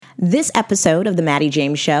This episode of The Maddie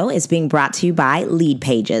James Show is being brought to you by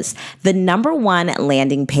Leadpages, the #1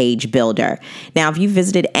 landing page builder. Now, if you've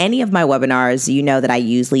visited any of my webinars, you know that I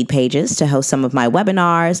use Leadpages to host some of my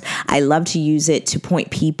webinars. I love to use it to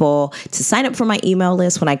point people to sign up for my email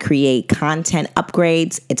list when I create content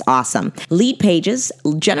upgrades. It's awesome. Leadpages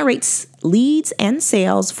generates leads and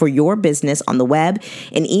sales for your business on the web,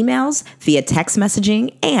 in emails, via text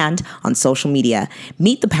messaging, and on social media.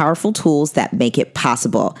 Meet the powerful tools that make it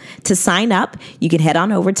possible. To sign up, you can head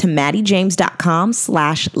on over to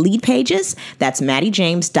maddiejames.com/leadpages. That's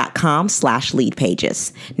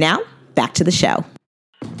maddiejames.com/leadpages. Now, back to the show.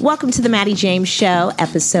 Welcome to the Maddie James Show,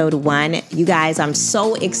 episode 1. You guys, I'm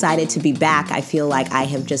so excited to be back. I feel like I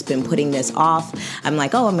have just been putting this off. I'm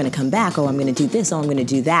like, I'm going to come back. I'm going to do this. I'm going to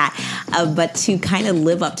do that. But to kind of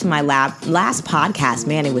live up to my last podcast,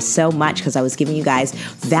 man, it was so much because I was giving you guys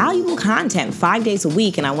valuable content 5 days a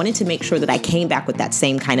week. And I wanted to make sure that I came back with that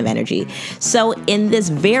same kind of energy. So in this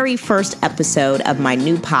very first episode of my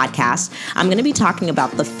new podcast, I'm going to be talking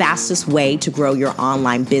about the fastest way to grow your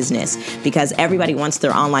online business, because everybody wants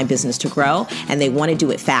their online business to grow and they want to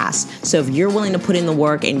do it fast. So if you're willing to put in the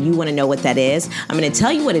work and you want to know what that is, I'm going to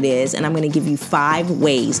tell you what it is, and I'm going to give you 5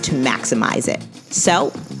 ways to maximize it.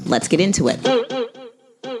 So let's get into it.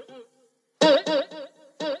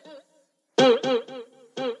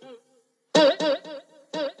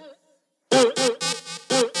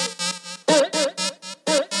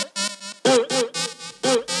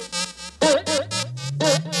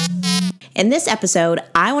 In this episode,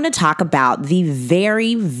 I want to talk about the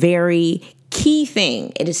very, very key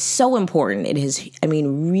thing. It is so important. It has,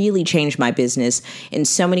 really changed my business in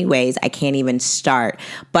so many ways. I can't even start.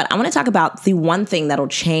 But I want to talk about the one thing that'll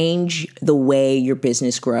change the way your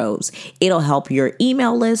business grows. It'll help your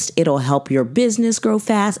email list. It'll help your business grow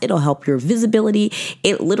fast. It'll help your visibility.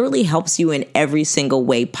 It literally helps you in every single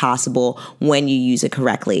way possible when you use it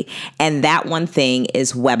correctly. And that one thing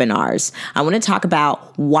is webinars. I want to talk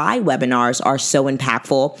about why webinars are so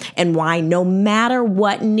impactful and why no matter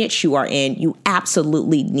what niche you are in, you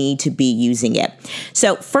absolutely need to be using it.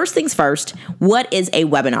 So first things first, what is a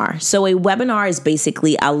webinar? So a webinar is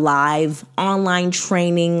basically a live online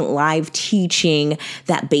training, live teaching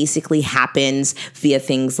that basically happens via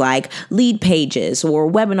things like Leadpages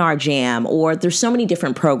or Webinar Jam, or there's so many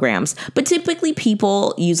different programs. But typically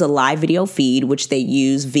people use a live video feed, which they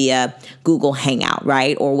use via Google Hangout,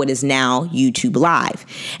 right? Or what is now YouTube Live.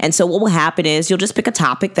 And so what will happen is you'll just pick a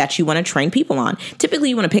topic that you want to train people on. Typically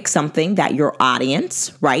you want to pick something that your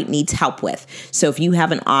audience, right, needs help with. So if you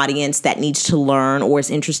have an audience that needs to learn or is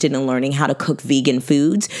interested in learning how to cook vegan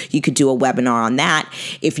foods, you could do a webinar on that.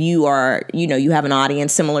 If you are, you have an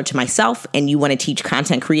audience similar to myself and you want to teach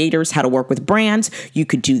content creators how to work with brands, you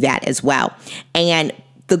could do that as well. And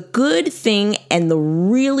the good thing and the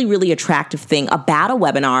really, really attractive thing about a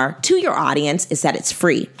webinar to your audience is that it's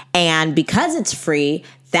free. And because it's free,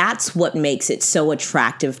 that's what makes it so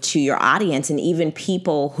attractive to your audience. And even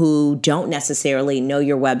people who don't necessarily know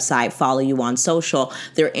your website, follow you on social,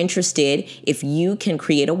 they're interested if you can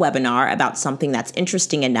create a webinar about something that's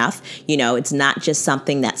interesting enough. It's not just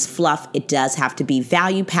something that's fluff. It does have to be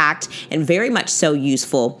value packed and very much so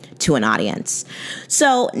useful to an audience.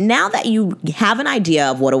 So now that you have an idea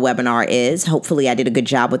of what a webinar is, hopefully I did a good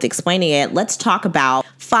job with explaining it. Let's talk about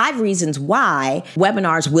 5 reasons why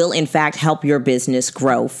webinars will in fact help your business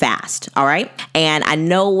grow fast. All right. And I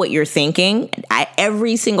know what you're thinking.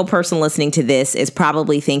 Every single person listening to this is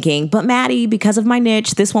probably thinking, but Maddie, because of my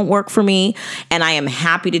niche, this won't work for me. And I am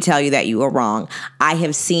happy to tell you that you are wrong. I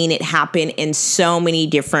have seen it happen in so many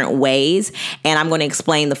different ways. And I'm going to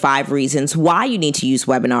explain the 5 reasons why you need to use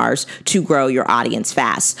webinars to grow your audience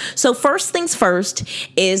fast. So first things first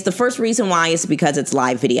is the first reason why is because it's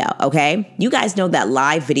live video. Okay. You guys know that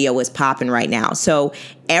live video is popping right now. So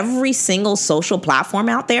every single social platform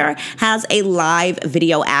out there has a live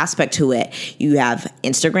video aspect to it. You have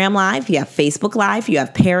Instagram Live, you have Facebook Live, you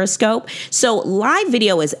have Periscope. So live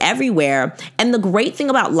video is everywhere. And the great thing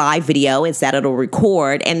about live video is that it'll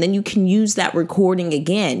record and then you can use that recording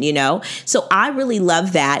again, So I really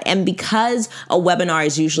love that. And because a webinar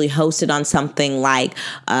is usually hosted on something like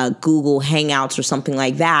Google Hangouts or something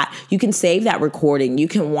like that, you can save that recording. You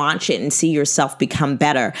can watch it and see yourself become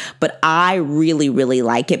better. But I really, really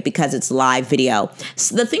like it because it's live video.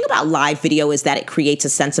 So the thing about live video is that it creates a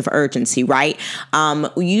sense of urgency, right?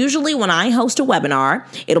 Usually when I host a webinar,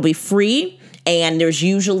 it'll be free. and there's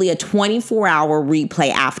usually a 24-hour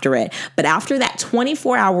replay after it. But after that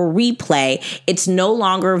 24-hour replay, it's no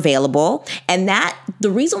longer available. And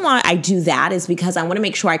the reason why I do that is because I want to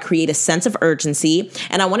make sure I create a sense of urgency,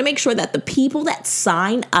 and I want to make sure that the people that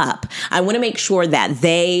sign up, I want to make sure that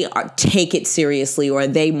they take it seriously, or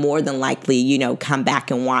they more than likely, come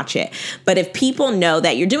back and watch it. But if people know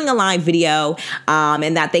that you're doing a live video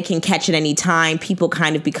and that they can catch it any time, people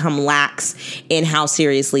kind of become lax in how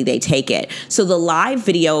seriously they take it. So the live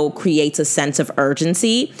video creates a sense of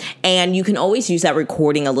urgency, and you can always use that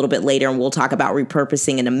recording a little bit later, and we'll talk about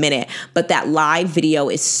repurposing in a minute. But that live video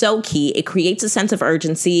is so key. It creates a sense of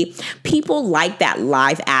urgency. People like that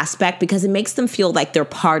live aspect because it makes them feel like they're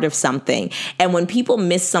part of something. And when people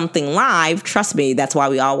miss something live, trust me, that's why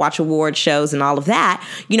we all watch award shows and all of that,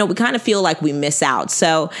 we kind of feel like we miss out.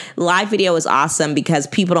 So live video is awesome because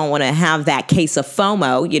people don't want to have that case of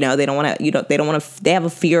FOMO. They have a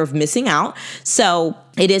fear of missing out. So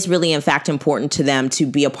it is really, in fact, important to them to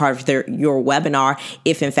be a part of your webinar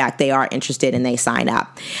if, in fact, they are interested and they sign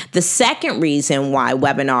up. The second reason why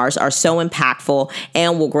webinars are so impactful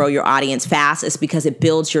and will grow your audience fast is because it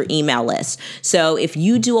builds your email list. So if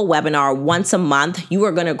you do a webinar once a month, you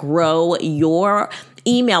are going to grow your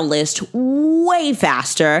email list way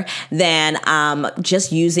faster than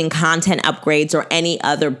just using content upgrades or any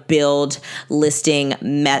other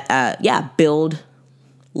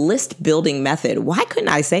list building method. Why couldn't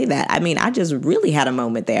I say that? I just really had a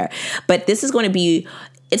moment there. But this is going to be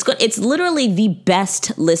it's literally the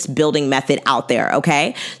best list building method out there,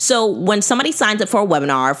 okay? So when somebody signs up for a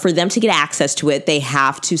webinar, for them to get access to it, they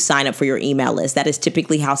have to sign up for your email list. That is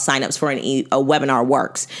typically how signups for a webinar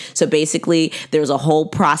works. So basically, there's a whole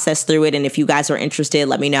process through it, and if you guys are interested,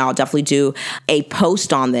 let me know. I'll definitely do a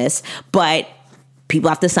post on this, but people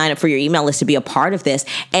have to sign up for your email list to be a part of this.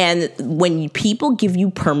 And when people give you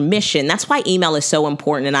permission, that's why email is so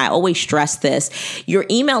important. And I always stress this. Your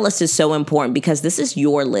email list is so important because this is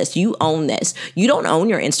your list. You own this. You don't own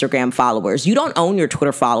your Instagram followers. You don't own your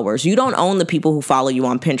Twitter followers. You don't own the people who follow you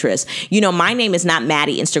on Pinterest. My name is not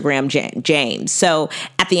Maddie Instagram James. So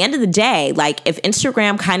at the end of the day, if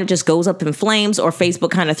Instagram kind of just goes up in flames, or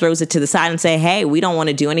Facebook kind of throws it to the side and say, hey, we don't want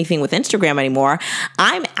to do anything with Instagram anymore,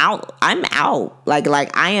 I'm out.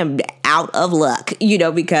 Like I am out of luck,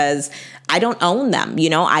 because I don't own them.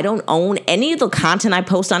 I don't own any of the content I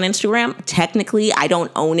post on Instagram. Technically, I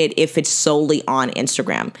don't own it if it's solely on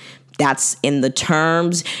Instagram. That's in the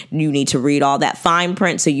terms. You need to read all that fine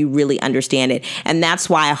print so you really understand it. And that's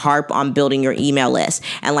why I harp on building your email list.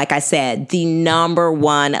 And like I said, the number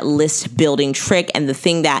one list building trick, and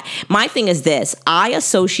my thing is this: I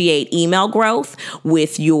associate email growth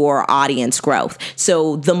with your audience growth.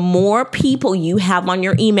 So the more people you have on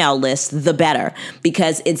your email list, the better,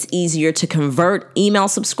 because it's easier to convert email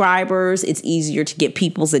subscribers. It's easier to get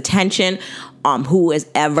people's attention.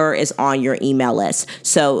 Whoever is on your email list.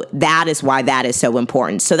 So that is why that is so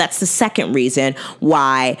important. So that's the second reason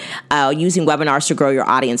why using webinars to grow your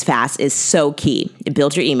audience fast is so key. It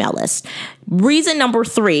builds your email list. Reason number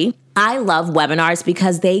 3, I love webinars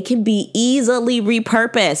because they can be easily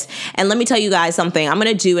repurposed. And let me tell you guys something. I'm going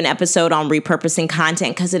to do an episode on repurposing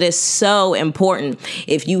content because it is so important.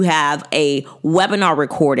 If you have a webinar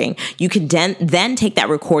recording, you could then take that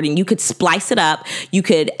recording, you could splice it up, you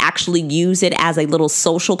could actually use it as a little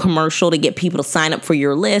social commercial to get people to sign up for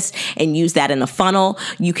your list and use that in a funnel.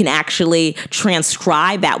 You can actually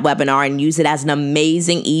transcribe that webinar and use it as an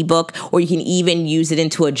amazing ebook, or you can even use it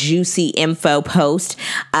into a juicy info post.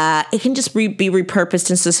 It can just be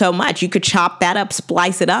repurposed into so much. You could chop that up,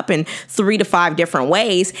 splice it up in 3 to 5 different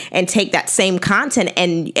ways, and take that same content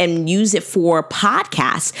and use it for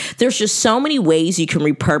podcasts. There's just so many ways you can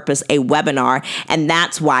repurpose a webinar, and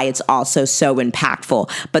that's why it's also so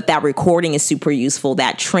impactful. But that recording is super useful.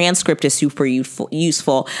 That transcript is super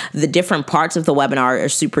useful. The different parts of the webinar are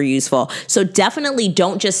super useful. So definitely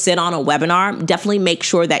don't just sit on a webinar. Definitely make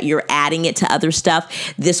sure that you're adding it to other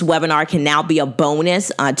stuff. This webinar can now be a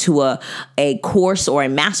bonus to a course or a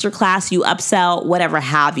masterclass you upsell, whatever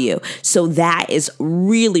have you. So that is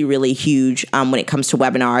really, really huge when it comes to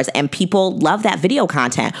webinars, and people love that video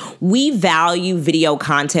content. We value video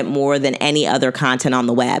content more than any other content on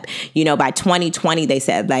the web. By 2020, they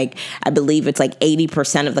said, I believe it's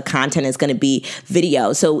 80% of the content is going to be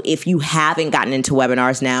video. So if you haven't gotten into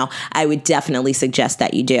webinars now, I would definitely suggest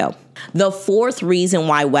that you do. The fourth reason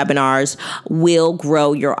why webinars will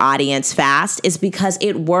grow your audience fast is because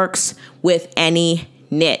it works with any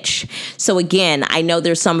niche. So again, I know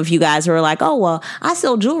there's some of you guys who are like, oh, well, I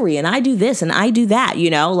sell jewelry and I do this and I do that.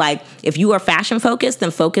 Like if you are fashion focused,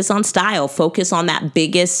 then focus on style, focus on that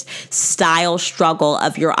biggest style struggle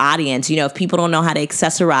of your audience. If people don't know how to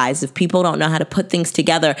accessorize, if people don't know how to put things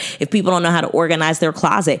together, if people don't know how to organize their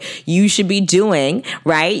closet, you should be doing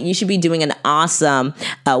an awesome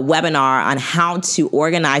webinar on how to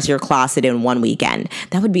organize your closet in one weekend.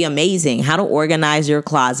 That would be amazing. How to organize your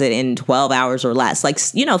closet in 12 hours or less.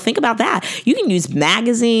 Think about that. You can use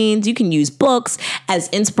magazines, you can use books as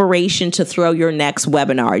inspiration to throw your next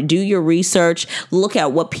webinar. Do your research. Look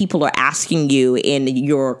at what people are asking you in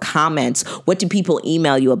your comments. What do people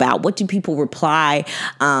email you about? What do people reply?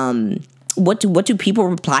 What do people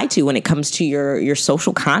reply to when it comes to your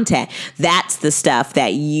social content? That's the stuff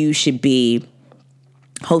that you should be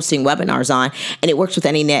hosting webinars on. And it works with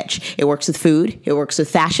any niche. It works with food. It works with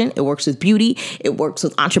fashion. It works with beauty. It works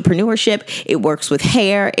with entrepreneurship. It works with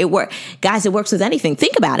hair. Guys, it works with anything.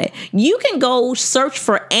 Think about it. You can go search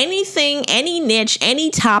for anything, any niche,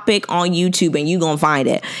 any topic on YouTube, and you're going to find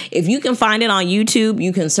it. If you can find it on YouTube,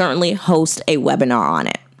 you can certainly host a webinar on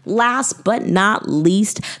it. Last but not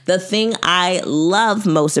least, the thing I love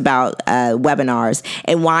most about webinars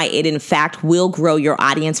and why it in fact will grow your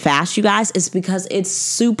audience fast, you guys, is because it's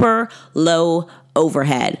super low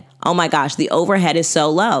overhead. Oh my gosh, the overhead is so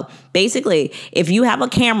low. Basically, if you have a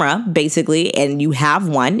camera, and you have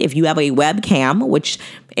one, if you have a webcam, which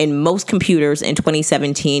in most computers in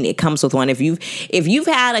 2017, it comes with one. If you've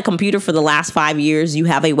had a computer for the last 5 years, you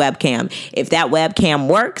have a webcam. If that webcam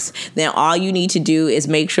works, then all you need to do is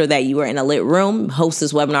make sure that you are in a lit room, host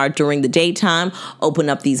this webinar during the daytime, open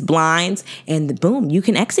up these blinds, and boom, you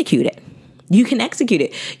can execute it. You can execute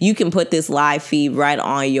it. You can put this live feed right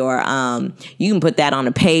on your, you can put that on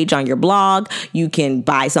a page on your blog. You can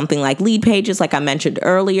buy something like Lead Pages, like I mentioned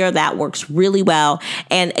earlier. That works really well.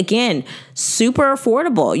 And again, super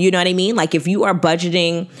affordable. You know what I mean? Like if you are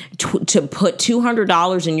budgeting to put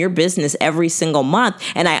 $200 in your business every single month,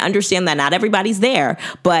 and I understand that not everybody's there,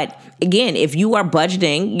 but again, if you are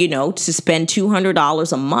budgeting, to spend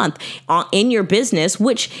 $200 a month in your business,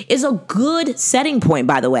 which is a good setting point,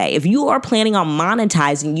 by the way. If you are planning on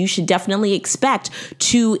monetizing, you should definitely expect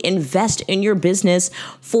to invest in your business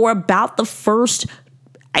for about the first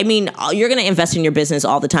you're going to invest in your business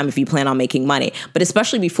all the time if you plan on making money. But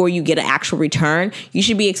especially before you get an actual return, you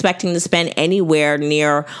should be expecting to spend anywhere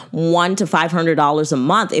near $100 to $500 a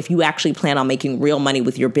month if you actually plan on making real money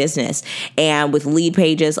with your business. And with Lead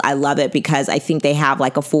Pages, I love it because I think they have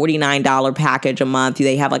like a $49 package a month.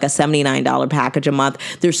 They have like a $79 package a month.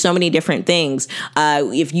 There's so many different things.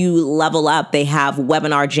 If you level up, they have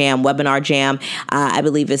Webinar Jam. I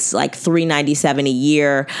believe it's like $397 a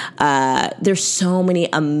year. There's so many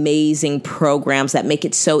amazing programs that make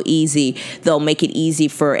it so easy. They'll make it easy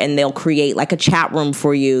and they'll create like a chat room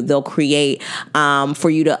for you. They'll create for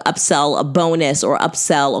you to upsell a bonus or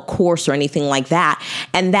upsell a course or anything like that.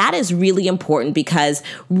 And that is really important because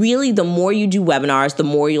really the more you do webinars, the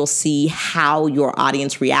more you'll see how your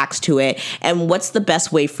audience reacts to it and what's the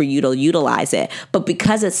best way for you to utilize it. But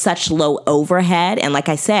because it's such low overhead, and like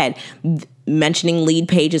I said, mentioning Lead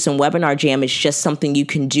Pages and Webinar Jam is just something you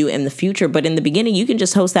can do in the future. But in the beginning, you can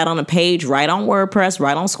just host that on a page, right on WordPress,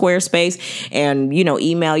 right on Squarespace, and,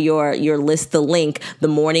 email your list the link the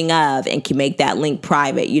morning of and can make that link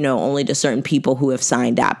private, only to certain people who have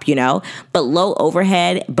signed up, but low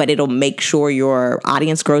overhead, but it'll make sure your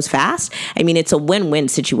audience grows fast. It's a win-win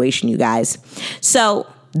situation, you guys. So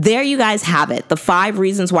there you guys have it. The 5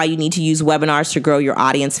 reasons why you need to use webinars to grow your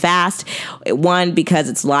audience fast. 1, because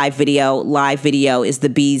it's live video. Live video is the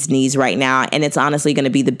bee's knees right now, and it's honestly going to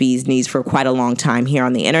be the bee's knees for quite a long time here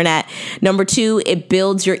on the internet. Number 2, it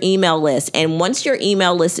builds your email list. And once your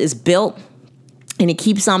email list is built, and it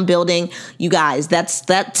keeps on building, you guys,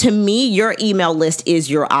 that to me, your email list is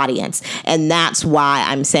your audience. And that's why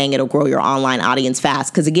I'm saying it'll grow your online audience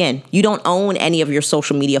fast. Because again, you don't own any of your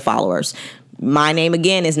social media followers. My name,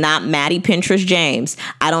 again, is not Maddie Pinterest James.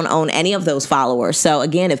 I don't own any of those followers. So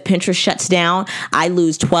again, if Pinterest shuts down, I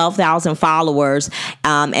lose 12,000 followers.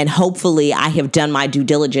 And hopefully I have done my due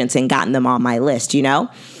diligence and gotten them on my list,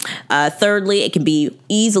 Thirdly, it can be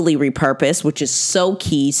easily repurposed, which is so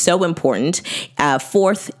key, so important.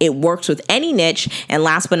 4th, it works with any niche. And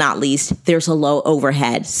last but not least, there's a low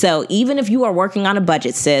overhead. So even if you are working on a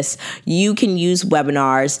budget, sis, you can use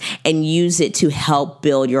webinars and use it to help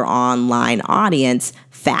build your online audience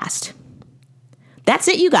fast. that's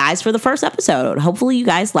it, you guys, for the first episode. Hopefully you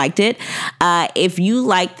guys liked it. If you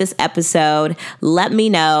liked this episode, let me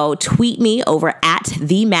know. Tweet me over at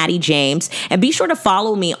the Maddie James, and be sure to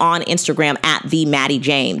follow me on Instagram at the Maddie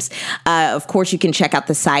James. Of course, you can check out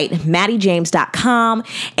the site maddiejames.com,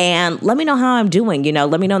 and let me know how I'm doing.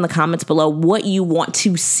 Let me know in the comments below what you want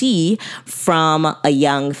to see from a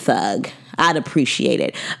young thug. I'd appreciate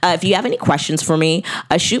it. If you have any questions for me,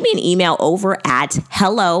 shoot me an email over at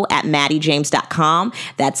hello@maddiejames.com.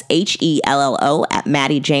 That's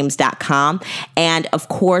HELLO@maddiejames.com. And of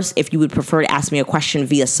course, if you would prefer to ask me a question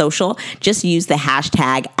via social, just use the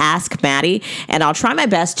hashtag AskMaddie, and I'll try my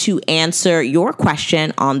best to answer your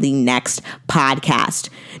question on the next podcast.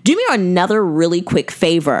 Do me another really quick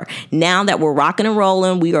favor. Now that we're rocking and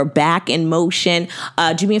rolling, we are back in motion.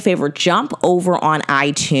 Do me a favor, jump over on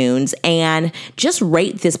iTunes and just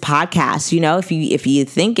rate this podcast. If you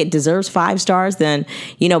think it deserves 5 stars, then,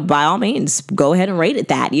 by all means, go ahead and rate it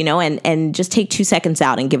that, and just take 2 seconds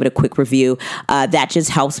out and give it a quick review. That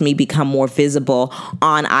just helps me become more visible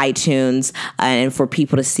on iTunes, and for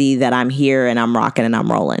people to see that I'm here and I'm rocking and I'm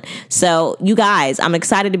rolling. So you guys, I'm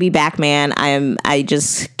excited to be back, man. I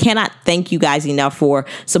just cannot thank you guys enough for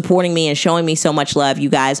supporting me and showing me so much love. You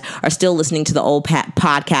guys are still listening to the old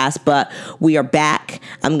podcast, but we are back.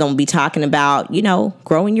 I'm going to be talking about,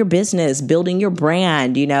 growing your business, building your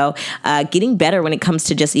brand, getting better when it comes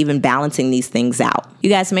to just even balancing these things out. You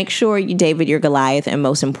guys make sure you David your Goliath, and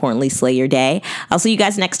most importantly, slay your day. I'll see you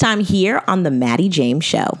guys next time here on the Maddie James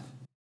Show.